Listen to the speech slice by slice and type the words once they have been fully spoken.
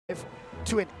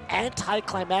to an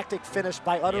anticlimactic finish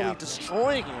by utterly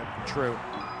destroying him. True.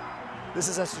 This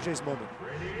is S2J's moment.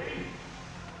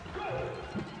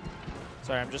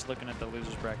 Sorry, I'm just looking at the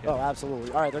losers bracket. Oh,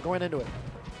 absolutely. All right, they're going into it.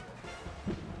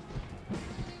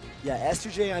 Yeah,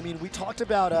 S2J, I mean, we talked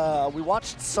about, we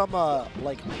watched some,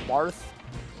 like, Marth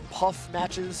Puff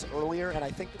matches earlier, and I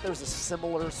think that there's a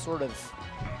similar sort of,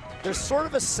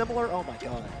 oh my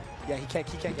god. Yeah, he can't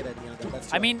get any on that.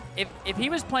 That's I mean, if he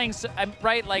was playing,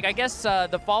 right, like, I guess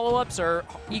the follow-ups are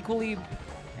equally,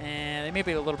 and they may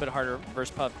be a little bit harder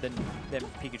versus Puff than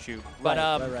Pikachu. But,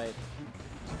 right.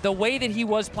 The way that he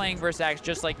was playing versus Axe,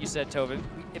 just like you said, Tova,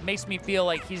 it makes me feel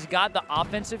like he's got the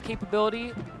offensive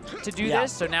capability to do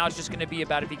this, so now it's just going to be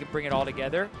about if he can bring it all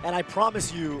together. And I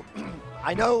promise you,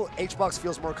 I know HBox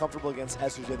feels more comfortable against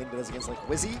S2J than it does against, like,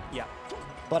 Wizzy. Yeah.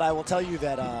 But I will tell you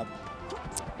that,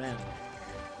 man,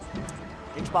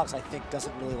 HBox, I think,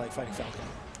 doesn't really like fighting Falcon.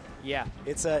 Yeah.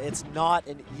 It's not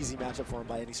an easy matchup for him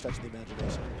by any stretch of the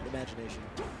imagination.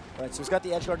 Right, so he's got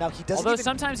the edge guard now. He doesn't. Although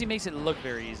sometimes he makes it look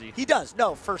very easy. He does,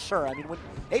 no, for sure. I mean, when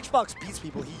HBox beats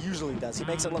people, he usually does. He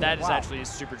makes it look. That like, is actually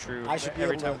super true. I should be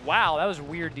every able time. to. Wow, that was a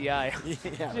weird DI. Yeah,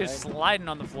 Just right. sliding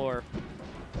on the floor.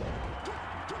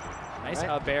 Nice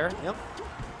bear. Yep.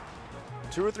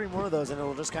 2 or 3 more of those, and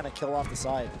it'll just kind of kill off the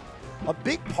side. A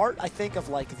big part, I think, of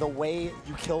like the way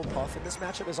you kill Puff in this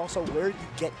matchup is also where you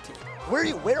get to,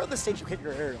 where on the stage you hit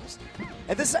your aerials.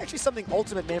 And this is actually something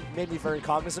Ultimate made me very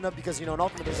cognizant of, because, you know, in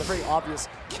Ultimate there's a very obvious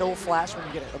kill flash when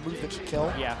you get a move that you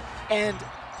kill. Yeah. And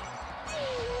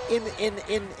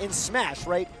in Smash,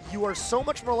 right, you are so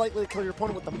much more likely to kill your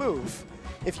opponent with the move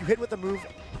if you hit with the move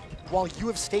while you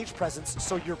have stage presence,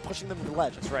 so you're pushing them to the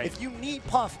ledge. That's right. If you need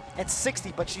Puff at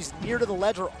 60, but she's near to the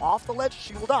ledge or off the ledge,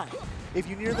 she will die. If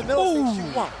you're near the middle stage, she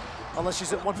won't, unless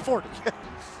she's at 140.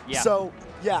 Yeah. So,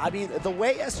 yeah, I mean, the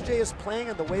way S2J is playing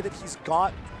and the way that he's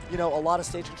got, you know, a lot of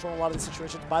stage control in a lot of the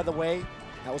situations. By the way,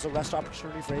 that was a rest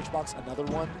opportunity for HBox. Another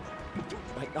one.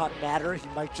 Might not matter. He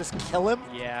might just kill him.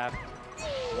 Yeah.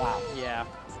 Wow. Yeah.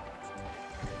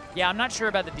 Yeah, I'm not sure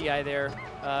about the DI there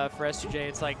for S2J.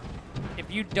 It's like,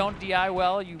 if you don't DI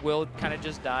well, you will kind of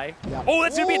just die. Yeah. Oh,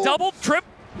 that's going to be a double trip.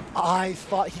 I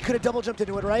thought he could have double jumped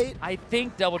into it, right? I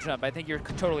think double jump. I think you're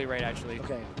totally right, actually.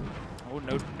 Okay. Oh,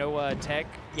 no tech.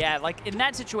 Yeah, like in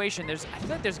that situation, I feel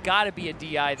like there's got to be a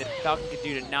DI that Falcon could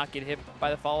do to not get hit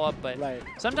by the follow-up, but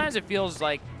sometimes it feels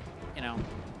like, you know,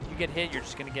 you get hit, you're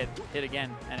just going to get hit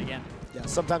again and again. Yeah,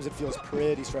 sometimes it feels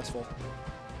pretty stressful.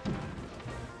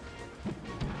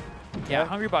 Yeah,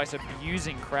 Hungrybox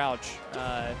abusing crouch,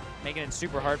 making it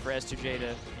super hard for S2J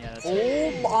to, that's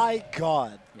Oh my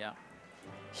god. Yeah.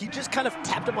 He just kind of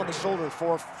tapped him on the shoulder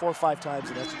four or 5 times.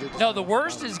 And S2J no, the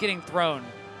worst is getting thrown.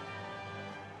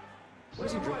 What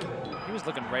is he drinking? He was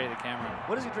looking right at the camera.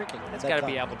 What is he drinking? It's got to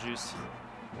be apple juice.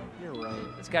 You're right.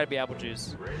 It's got to be apple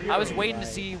juice. I was waiting to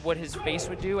see what his face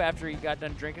would do after he got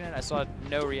done drinking it. I saw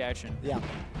no reaction. Yeah.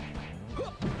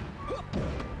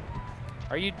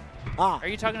 Are you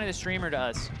talking to the streamer to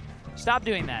us? Stop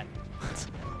doing that.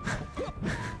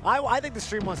 I think the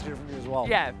stream wants to hear from you as well.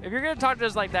 Yeah, if you're going to talk to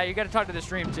us like that, you got to talk to the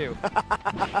stream too.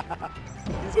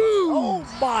 Oh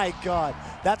my god.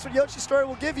 That's what Yoshi's story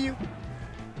will give you.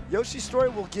 Yoshi's story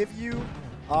will give you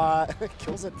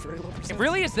kills at very low percentage. It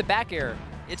really is the back air.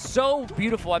 It's so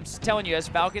beautiful. I'm just telling you, as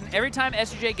Falcon, every time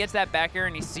S2J gets that back air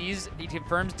and he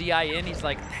confirms DI in, he's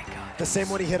like, thank God. The same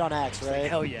one he hit on Axe, right? Like,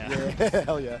 hell yeah.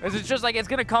 Hell yeah. It's just like, it's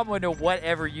going to come into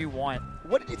whatever you want.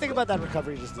 What did you think about that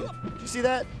recovery he just did? Did you see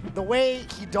that? The way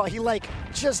he double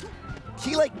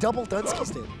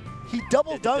Dunskies did. He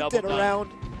double dunked it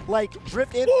around, like,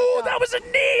 drift in. Ooh, that was a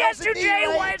knee,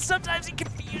 S2J. Right? Sometimes he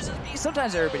confuses me.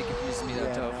 Sometimes everybody confuses me, though,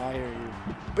 Yeah, Toph. no, I hear you.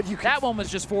 But that one was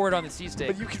just forward on the C-stick.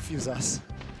 But you confuse us.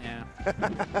 Yeah.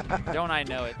 Don't I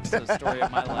know it? It's the story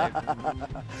of my life.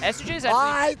 S2J's actually...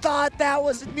 I thought that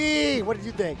was a knee. What did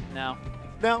you think? No.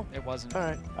 No? It wasn't. All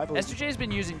right. I believe S2J's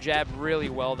been using jab really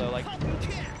well, though. Like,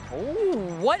 oh,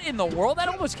 what in the world? That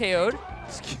almost KO'd.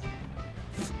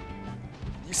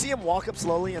 You see him walk up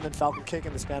slowly and then Falcon kick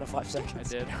in the span of 5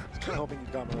 seconds. I did. I was kind of hoping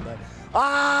you'd comment on that.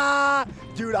 Ah!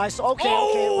 Dude, I saw. Okay,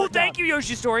 oh, thank you,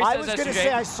 Yoshi Story. I was going to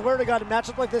say, I swear to God, in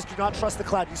matchups like this, do not trust the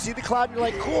cloud. You see the cloud and you're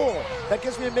like, cool. That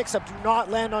gives me a mix-up. Do not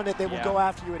land on it. They will go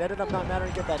after you. It ended up not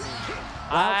mattering. Get that knee.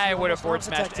 I would have forward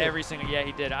smashed every single. Yeah,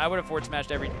 he did. I would have forward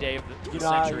smashed every day of the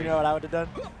century. You know what I would have done?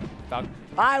 Falcon.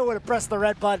 I would have pressed the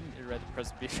red button.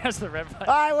 Press the red button.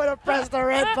 I would have pressed the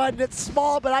red button. It's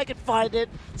small, but I can find it.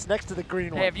 It's next to the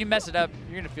green one. Hey, if you mess it up,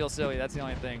 you're going to feel silly. That's the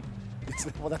only thing.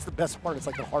 Well, that's the best part. It's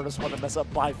like the hardest one to mess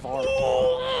up by far.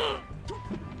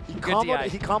 He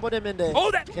comboed him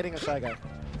into hitting a Shy Guy.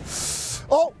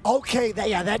 Oh, okay.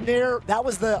 That nair, that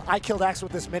was the I killed Axe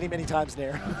with this many, many times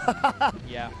nair.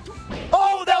 Yeah.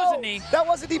 Oh, that was a knee. That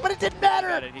was a knee, but it didn't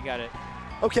matter. He got it.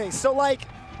 Okay, so like,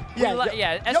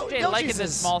 yeah. S2J, like in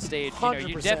this small stage,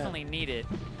 you % definitely need it.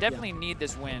 Definitely need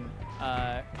this win.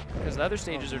 Because the other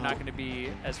stages are not going to be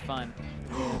as fun.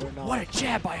 Yeah, they're not. What a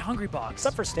jab by Hungrybox.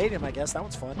 Except for Stadium, I guess. That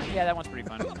one's fun. Yeah, that one's pretty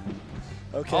fun.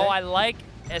 Okay. Oh, I like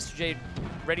S2J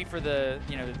ready for the,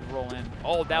 the roll in.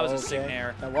 Oh, that was a sick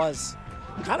nair. That was.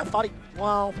 Kind of thought he,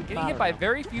 well. Getting hit by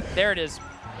very few. There it is.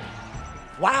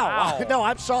 Wow. No,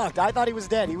 I'm shocked. I thought he was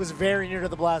dead. He was very near to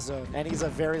the blast zone, and he's a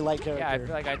very light character. Yeah, I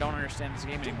feel like I don't understand this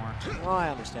game anymore. Well, I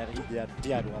understand it. He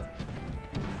DI'd well.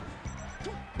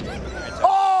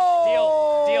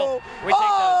 Oh! Deal. We take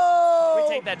those. We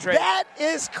take that trade. That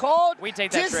is called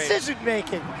decision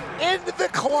making in the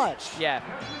clutch. Yeah.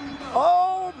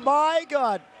 Oh my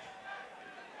God.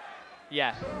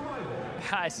 Yeah.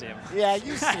 I see him. Yeah,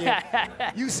 you see it.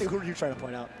 You see. Who are you trying to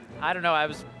point out? I don't know. I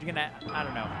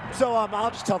don't know. So I'll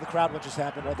just tell the crowd what just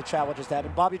happened, or the chat what just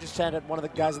happened. Bobby just chanted one of the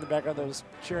guys in the background that was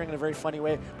cheering in a very funny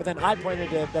way, but then I pointed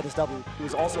to Ben SW, who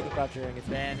was also in the crowd cheering.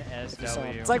 Ben SW.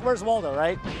 It's like, where's Waldo,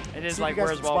 right? It is like,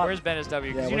 where's Waldo? Where's Ben SW?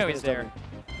 Because Yeah, he's there.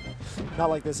 Not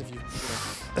like this if you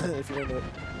if you're into it.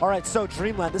 All right, so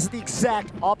Dreamland. This is the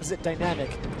exact opposite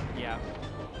dynamic. Yeah.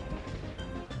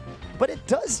 But it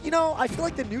does, I feel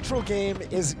like the neutral game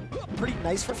is pretty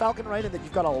nice for Falcon, right? And that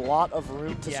you've got a lot of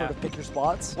room to sort of pick your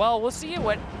spots. Well, we'll see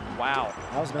what. Wow.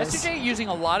 That was nice. S2J using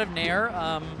a lot of nair.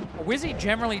 Wizzy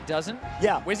generally doesn't.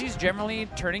 Yeah. Wizzy's generally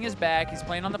turning his back. He's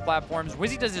playing on the platforms.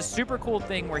 Wizzy does this super cool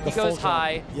thing where he goes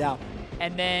high. Yeah.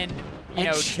 And then,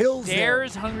 chills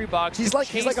dares Hungrybox He's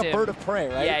like a bird of prey,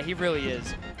 right? Yeah, he really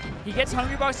is. He gets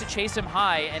Hungrybox to chase him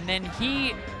high, and then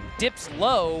he dips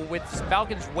low with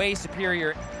Falcon's way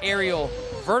superior aerial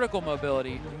vertical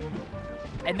mobility,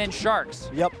 and then sharks.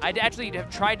 Yep. I'd actually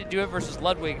have tried to do it versus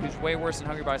Ludwig, who's way worse than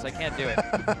Hungrybox. I can't do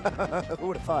it. Who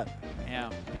would have thought? Yeah.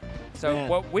 So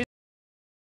what we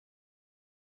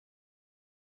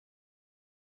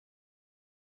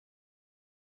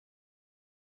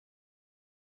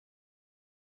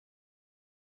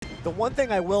The one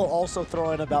thing I will also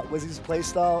throw in about Wizzy's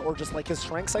playstyle, or just like his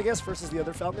strengths, I guess, versus the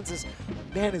other Falcons is,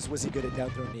 man, is Wizzy good at down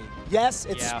throw knee. Yes,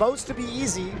 it's supposed to be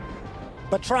easy,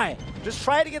 but try it. Just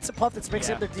try to get some puff that's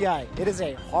mixed in their DI. It is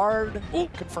a hard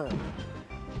confirm.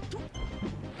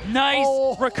 Nice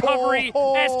recovery,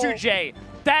 S2J.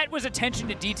 That was attention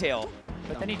to detail.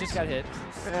 But then he just got hit.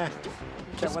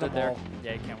 Can't win them all.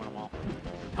 Yeah, he can't win them all.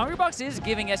 Hungrybox is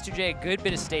giving S2J a good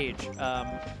bit of stage.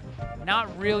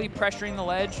 Not really pressuring the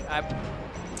ledge. I've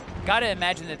got to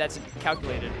imagine that that's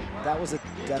calculated. That was a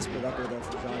desperate upper there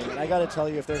from Johnny. And I got to tell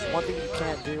you, if there's one thing you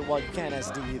can't do, well, you can't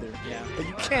SD either. Yeah. But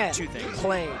you can't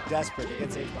play desperate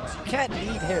against HBox. You can't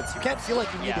need hits. You can't feel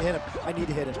like you need to hit him. I need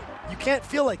to hit him. You can't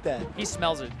feel like that. He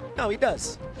smells it. No, he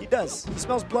does. He does. He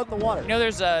smells blood in the water.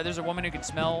 There's a woman who can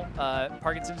smell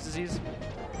Parkinson's disease.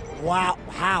 Wow.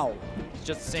 How? It's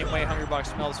just the same way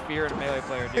Hungrybox smells fear in a Melee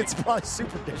player, dude. It's probably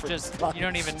super different. It's just, you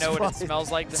don't even know what it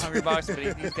smells like, the Hungrybox,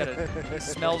 but he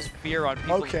smells fear on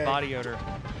people's body odor.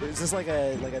 Is this like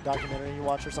a documentary you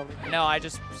watch or something? No, I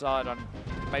just saw it on,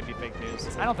 it might be fake news.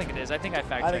 I don't think it is. I think I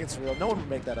fact-checked. I think it's real. No one would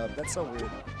make that up. That's so weird.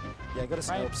 Yeah, go to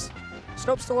Snopes.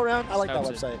 Snopes still around? I like that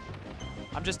website.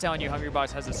 I'm just telling you,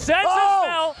 Hungrybox has a sense of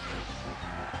smell.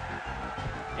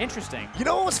 Interesting. You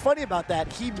know what was funny about that?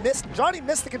 Johnny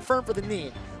missed the confirm for the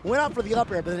knee. Went out for the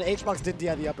up air, but then HBox didn't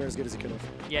DI the up air as good as he could have.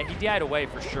 Yeah, he DI'd away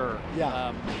for sure.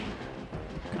 Yeah.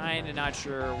 Kind of not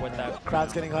sure what that...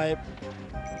 Crowd's getting hype.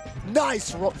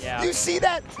 Nice roll. Yeah. You see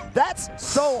that? That's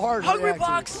so hard to react to.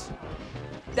 Hungrybox!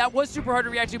 That was super hard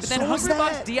to react to, but then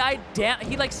Hungrybox DI'd down.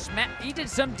 He like he did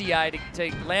some DI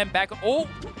to land back. Oh!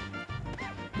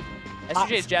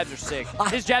 S2J's jabs are sick.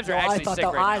 His jabs are actually sick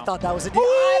right now. I thought that was a D.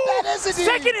 That is a D.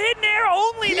 Second hit nair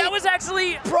only. That was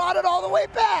actually brought it all the way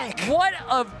back.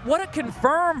 What a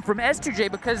confirm from S2J,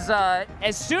 because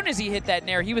as soon as he hit that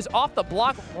nair, he was off the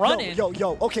block running.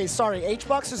 Yo. Okay, sorry.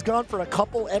 HBox has gone for a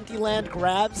couple empty land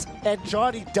grabs, and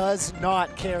Johnny does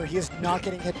not care. He is not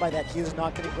getting hit by that. He is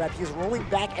not getting grabbed. He is rolling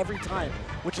back every time,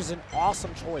 which is an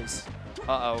awesome choice.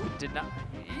 Uh-oh. Did not.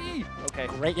 Okay.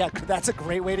 Great. Yeah, that's a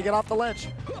great way to get off the ledge.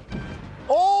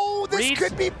 Oh, this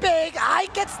could be big. I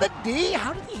gets the knee.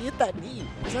 How did he hit that knee?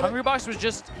 Hungrybox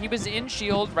was he was in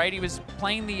shield, right? He was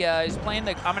playing the, I'm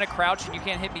gonna crouch and you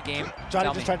can't hit me game.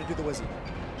 Johnny just tried to do the Wizzy.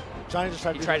 Johnny just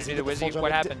tried to do the Wizzy.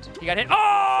 What happened? He got hit.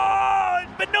 Oh,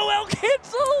 but no L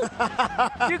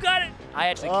cancel. You got it. I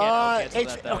actually can't L cancel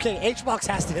that though. Okay, HBox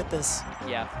has to hit this.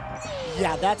 Yeah.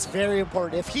 Yeah, that's very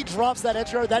important. If he drops that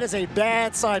edge guard, that is a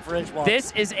bad sign for HBox.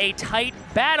 This is a tight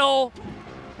battle.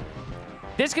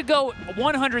 This could go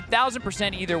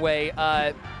 100,000% either way.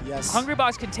 Yes.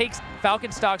 Hungrybox can take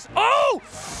Falcon stocks. Oh!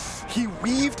 He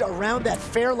weaved around that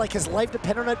fair like his life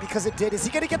depended on it because it did. Is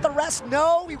he going to get the rest?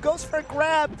 No, he goes for a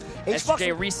grab.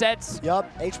 S2J resets.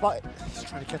 Yup, H-Box. He's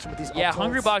trying to catch him with these Yeah, up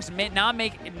tilts. Hungrybox not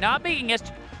making S.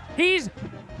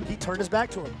 He turned his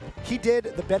back to him. He did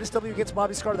the BSW against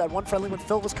Bobby Scar, that one friendly when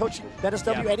Phil was coaching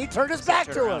BSW, and he turned his back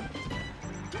to him.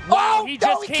 Wow, he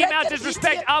just came out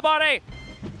disrespect Abade.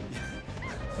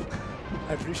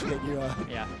 I appreciate you.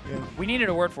 Yeah, we needed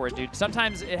a word for it, dude.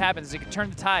 Sometimes it happens. It can turn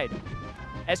the tide.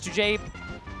 S2J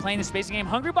playing the spacing game.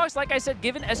 Hungrybox, like I said,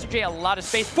 giving S2J a lot of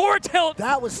space. Forward tilt!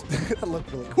 That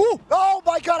looked really cool. Oh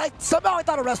my god, somehow I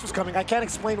thought a rest was coming. I can't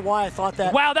explain why I thought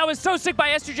that. Wow, that was so sick by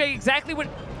S2J. Exactly what...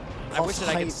 I wish that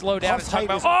I could slow down and talk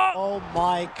about... Oh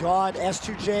my god,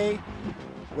 S2J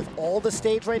with all the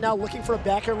stage right now, looking for a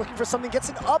back air, looking for something, gets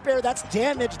an up air. That's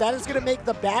damage. That is going to make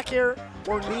the back air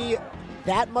or knee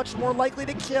that much more likely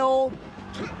to kill.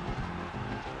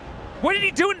 What did he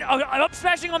do? Up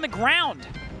smashing on the ground.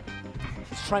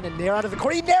 He's trying to nair out of the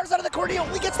corner. He nairs out of the corner. He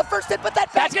only gets the first hit, but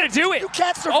that's going to do it. You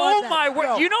can't survive Oh that. my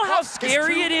word. You know how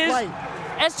scary it is? Light.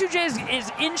 S2J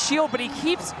is in shield, but he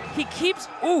keeps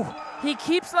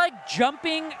like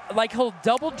jumping, like he'll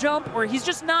double jump, or he's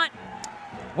just not,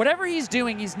 whatever he's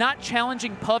doing, he's not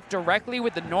challenging Puff directly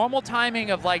with the normal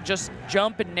timing of like just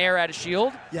jump and nair out of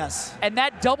shield. Yes. And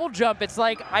that double jump, it's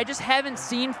like, I just haven't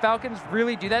seen Falcons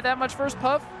really do that much first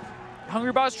Puff.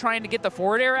 Hungrybox trying to get the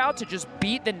forward air out to just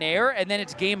beat the nair, and then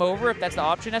it's game over if that's the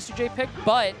option S2J picked,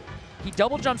 but he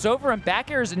double jumps over and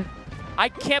back airs, and I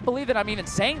can't believe that I'm even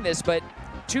saying this, but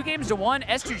 2-1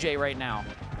 S2J right now.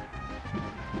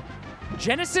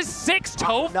 Genesis 6,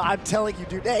 Toph. No, I'm telling you,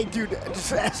 dude. Hey, dude,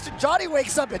 Johnny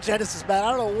wakes up at Genesis, man. I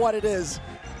don't know what it is.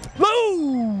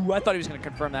 Woo! I thought he was going to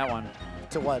confirm that one.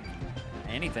 To what?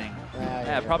 Anything.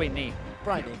 Yeah, probably knee.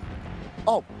 Probably knee.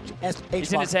 Oh, H-Box.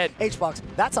 He's in his head. H-Box.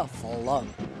 That's a flub.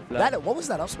 What was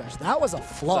that up smash? That was a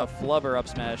flub. It's a flubber up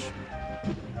smash.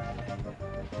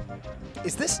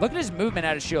 Is this? Look at his movement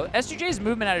out of shield. S2J's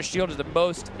movement out of shield is the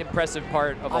most impressive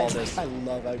part of all this. I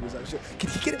love how he was out of shield. Can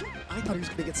he get it? I thought he was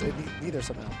going to get neither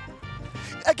somehow.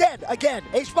 Again,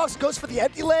 H-Box goes for the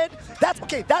empty land.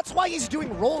 That's why he's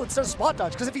doing roll instead of spot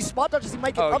dodge, because if he spot dodges, he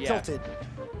might get up tilted.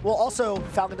 Well, also,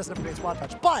 Falcon doesn't have a great spot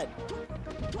dodge, but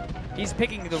he's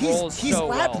picking the rolls he's so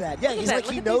labbed well. that. Yeah, he's like,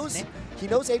 he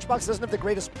knows H-Box doesn't have the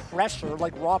greatest pressure,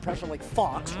 like raw pressure like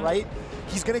Fox, right?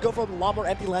 He's going to go for a lot more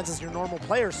empty lands as your normal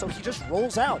player, so he just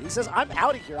rolls out. He says, I'm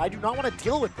out of here. I do not want to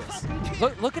deal with this.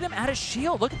 Look at him out of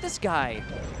shield. Look at this guy.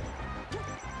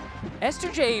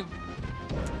 S2J...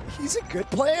 He's a good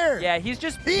player. Yeah, he's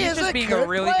just being a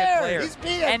really good player. He's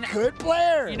being a good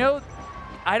player. You know,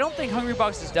 I don't think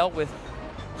Hungrybox has dealt with,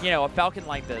 a Falcon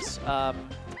like this. He's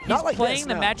like playing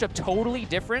the matchup totally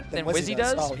different than Wizzy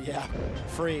does. Oh, yeah.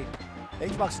 Free.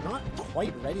 H-Box not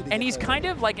quite ready to And he's kind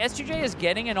of like, S2J is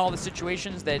getting in all the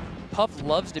situations that Puff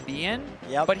loves to be in,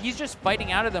 but he's just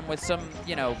fighting out of them with some,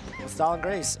 style and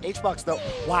grace. H-Box, though,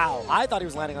 wow. I thought he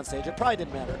was landing on stage. It probably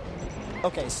didn't matter.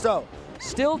 Okay, so.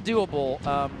 Still doable.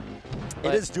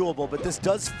 It is doable, but this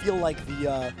does feel like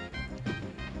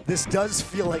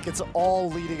it's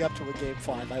all leading up to a Game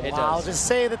 5. I'll just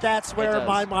say that's where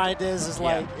my mind is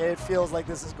like, it feels like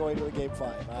this is going to a Game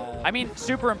 5. I mean,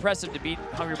 super impressive to beat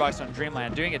Hungrybox on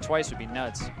Dreamland. Doing it twice would be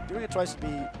nuts. Doing it twice would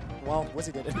be, well,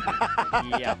 Wizzy did it.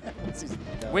 Yeah.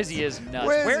 Wizzy is nuts.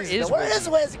 Where is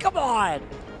Wizzy? Come on.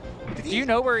 Do you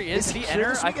know where he is? Did he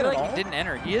enter? I feel like he didn't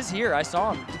enter. He is here. I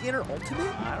saw him. Did he enter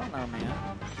Ultimate? I don't know,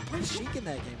 man. He plays Sheik in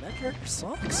that game. That character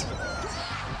sucks.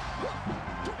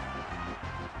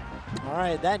 All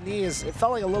right, that knee it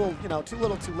felt like a little, too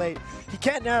little too late. He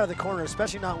can't narrow the corner,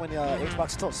 especially not when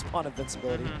H-Box still spawn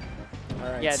invincibility. All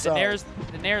right, yeah,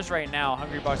 the nairs right now,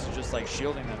 Hungrybox is just like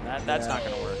shielding them. That's not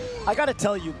going to work. I got to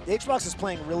tell you, H-Box is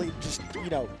playing really just,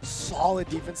 solid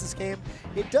defense this game.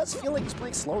 It does feel like he's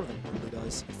playing slower than he normally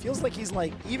does. It feels like he's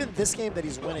like, even this game that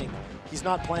he's winning, he's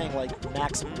not playing like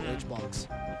maximum H-Box.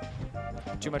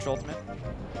 Too much ultimate?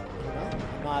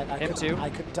 I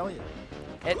couldn't tell you.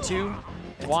 At 2-1?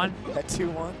 At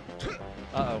 2-1?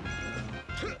 Uh-oh.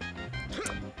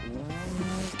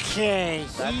 Okay,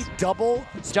 he double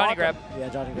Johnny grab. Yeah,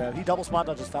 Johnny grab. He double spot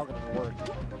dodges Falcon and it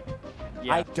worked.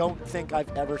 Yeah. I don't think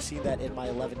I've ever seen that in my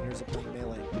 11 years of playing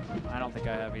Melee. I don't think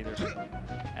I have either.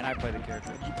 And I play the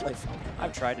character. You play Falcon.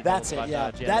 I've tried to That's it, yeah.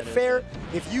 That fair,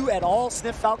 if you at all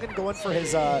sniff Falcon going for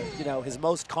his, his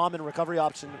most common recovery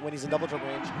option when he's in double jump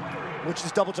range, which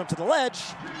is double jump to the ledge,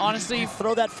 honestly, you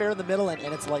throw that fair in the middle and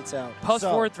it's lights out. Post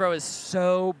forward throw is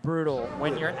so brutal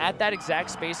when you're at that exact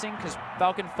spacing because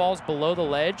Falcon falls below the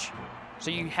ledge,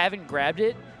 so you haven't grabbed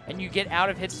it, and you get out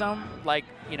of hit zone, like,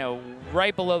 you know,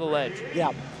 right below the ledge.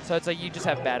 Yeah. So it's like you just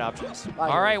have bad options.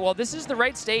 All right, well, this is the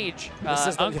right stage,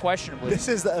 unquestionably. This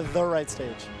is the right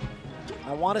stage.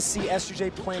 I want to see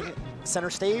S2J playing center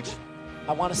stage.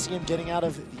 I want to see him getting out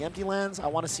of the empty lands. I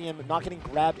want to see him not getting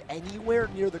grabbed anywhere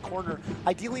near the corner.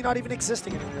 Ideally, not even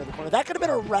existing anywhere near the corner. That could have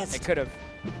been a rest. It could have.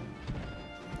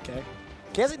 Okay.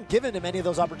 He hasn't given him any of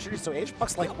those opportunities, so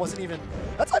HBox like wasn't even.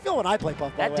 That's how I feel when I play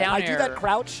Puff. By the way. Down I do that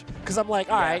crouch because I'm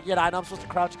like, all right, I know I'm supposed to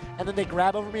crouch, and then they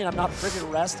grab over me, and I'm not friggin'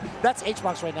 rest. That's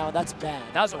HBox right now, and that's bad.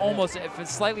 That was almost, if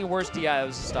it's slightly worse DI, it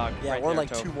was a stock. Yeah, right or there,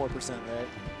 like 2% more, right?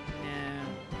 Yeah,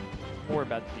 more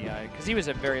about the DI because he was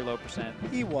at very low percent.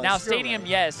 He was. Now Stadium,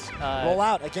 right. Yes. Roll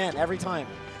out again every time.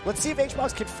 Let's see if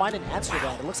HBox can find an answer to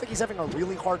that. It looks like he's having a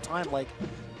really hard time. Like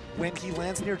when he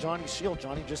lands near Johnny's shield,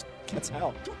 Johnny just gets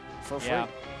out for free. Yeah.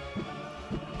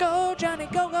 Go, Johnny,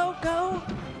 go, go, go.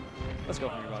 Let's go,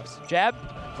 HungryBox. Jab.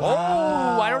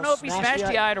 Wow. Oh, I don't know if he smashed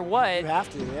DI'd or what. You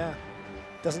have to, yeah.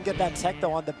 Doesn't get that tech,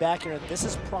 though, on the back here, and this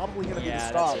is probably going to be the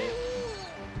stop.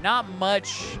 Not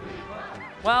much.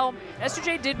 Well,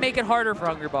 S2J did make it harder for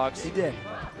HungryBox. He did.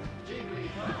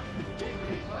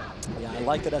 Yeah, I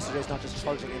like that S2J's not just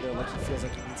charging in there like he feels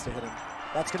like he needs to hit him.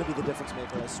 That's going to be the difference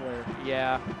maker, I swear.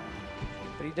 Yeah.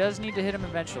 But he does need to hit him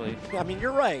eventually. Yeah, I mean,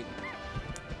 you're right.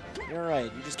 You're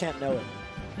right. You just can't know it.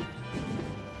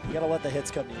 You gotta let the hits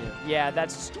come to you. Yeah,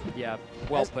 that's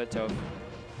well put, Toph.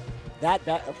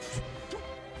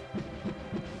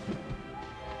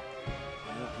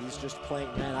 He's just playing.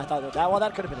 Man, I thought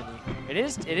that could have been a knee.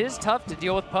 It is tough to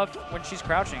deal with Puff when she's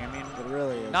crouching. I mean, it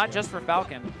really is. Not just for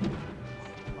Falcon.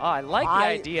 Oh, I like the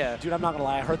idea. Dude, I'm not gonna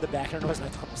lie. I heard the back air noise and I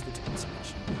thought it was the damn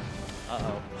smash.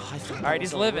 Uh-oh. All right,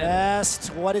 he's living.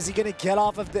 Rest. What is he gonna get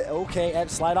off of the? Okay,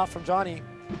 and slide off from Johnny.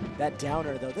 That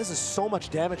downer, though, this is so much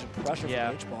damage and pressure from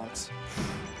HBox.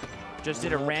 Just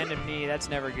did a random knee. That's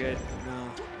never good.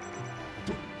 No.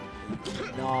 You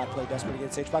cannot play desperate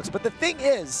against HBox. But the thing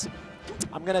is,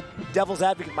 I'm going to devil's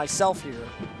advocate myself here.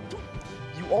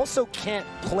 You also can't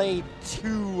play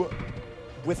too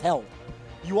withheld.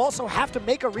 You also have to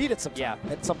make a read at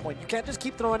some point. You can't just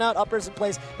keep throwing out uppers in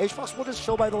place. HBox will just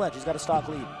show by the ledge. He's got a stock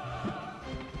lead.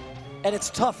 And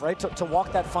it's tough, right, to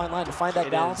walk that fine line, to find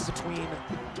that balance between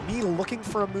me looking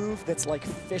for a move that's like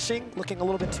fishing, looking a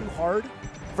little bit too hard,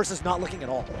 versus not looking at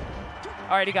all.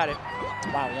 All right, he got it.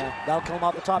 Wow, yeah, that'll kill him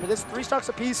off the top. It is 3 stocks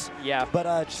apiece. Yeah.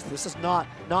 But this is not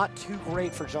too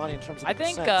great for Johnny in terms of I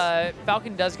think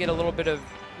Falcon does get a little bit of,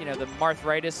 you know, the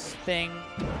Marthritis thing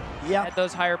at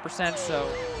those higher percents, so.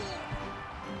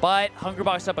 But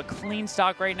HungryBox up a clean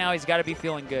stock right now. He's got to be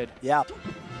feeling good. Yeah.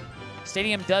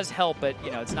 Stadium does help, but, you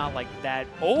know, it's not like that.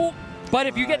 Oh, but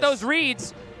if you get those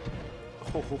reads.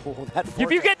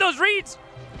 If you get those reads.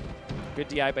 Good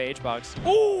DI by HBox.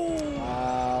 Ooh.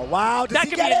 Wow. That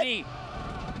could be a knee.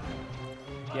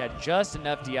 Yeah, just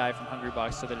enough DI from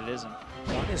HungryBox so that it isn't.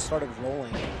 Johnny started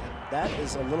rolling, and that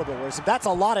is a little bit worse. That's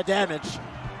a lot of damage.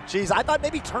 Jeez, I thought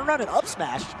maybe turn around and up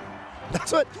smash.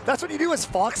 That's what you do as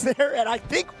Fox there, and I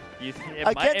think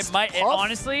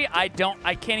honestly, I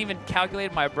can't even calculate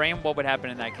in my brain what would happen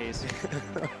in that case.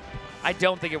 I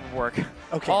don't think it would work.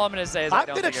 Okay. All I'm going to say is I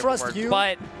don't think it would work. I'm going to trust you.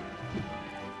 But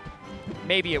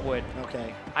maybe it would.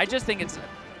 Okay. I just think it's,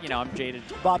 you know, I'm jaded.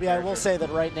 Bobby, I will say that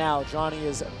right now, Johnny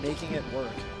is making it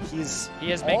work. He is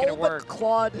making it work.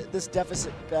 Clawed this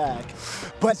deficit back.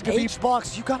 But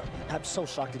HBox, I'm so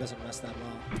shocked he doesn't mess that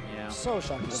well. Yeah. So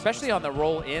shocked. Especially on the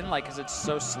roll in, like, because it's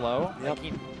so slow. Yep. Like,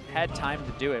 he had time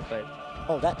to do it, but.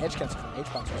 Oh, that edge cancel from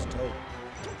HBox was dope.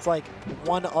 It's like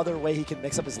one other way he can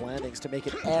mix up his landings to make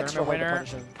it extra hard to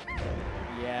punish him.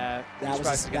 Yeah. That was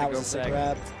a sick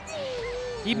grab.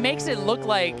 He makes it look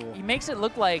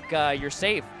like you're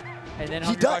safe, and then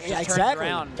HungryBox just turns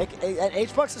around. And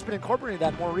HBox has been incorporating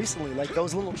that more recently, like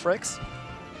those little tricks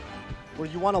where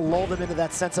you want to lull them into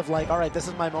that sense of like, all right, this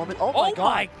is my moment. Oh my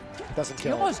God! Doesn't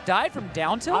kill. He almost died from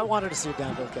down tilt. I wanted to see a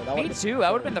down tilt kill. Me too.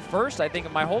 That would have been the first, I think,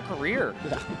 of my whole career.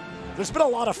 Yeah. There's been a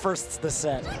lot of firsts this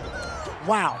set.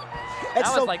 Wow.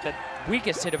 That was like the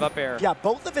weakest hit of up air. Yeah,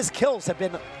 both of his kills have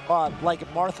been like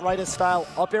Marthritis style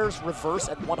up airs reverse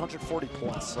at 140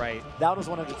 plus. Right. That was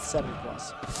 170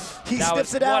 plus. He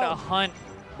sniffs it out. What a hunt.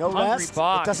 No rest.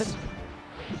 HungryBox. It doesn't.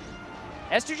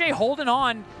 S2J holding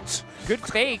on. Good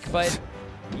fake, but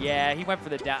yeah, he went for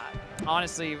the down.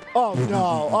 Honestly. Oh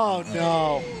no. Oh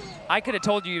no. I could have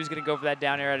told you he was going to go for that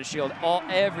down air out of shield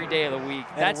every day of the week.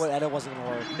 And it wasn't going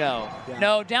to work. No. Yeah.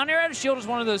 No, down air out of shield is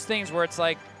one of those things where it's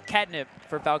like catnip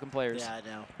for Falcon players. Yeah, I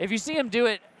know. If you see him do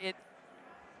it,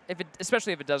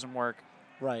 especially if it doesn't work.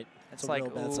 Right. It's like,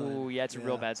 ooh, yeah, it's a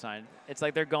real bad sign. It's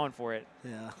like they're going for it.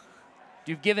 Yeah.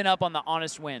 You've given up on the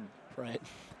honest win. Right.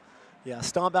 Yeah,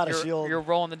 stomp out a shield. You're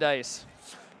rolling the dice.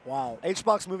 Wow.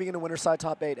 HBox moving into winner side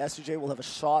top 8. S2J will have a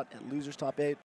shot at losers top 8.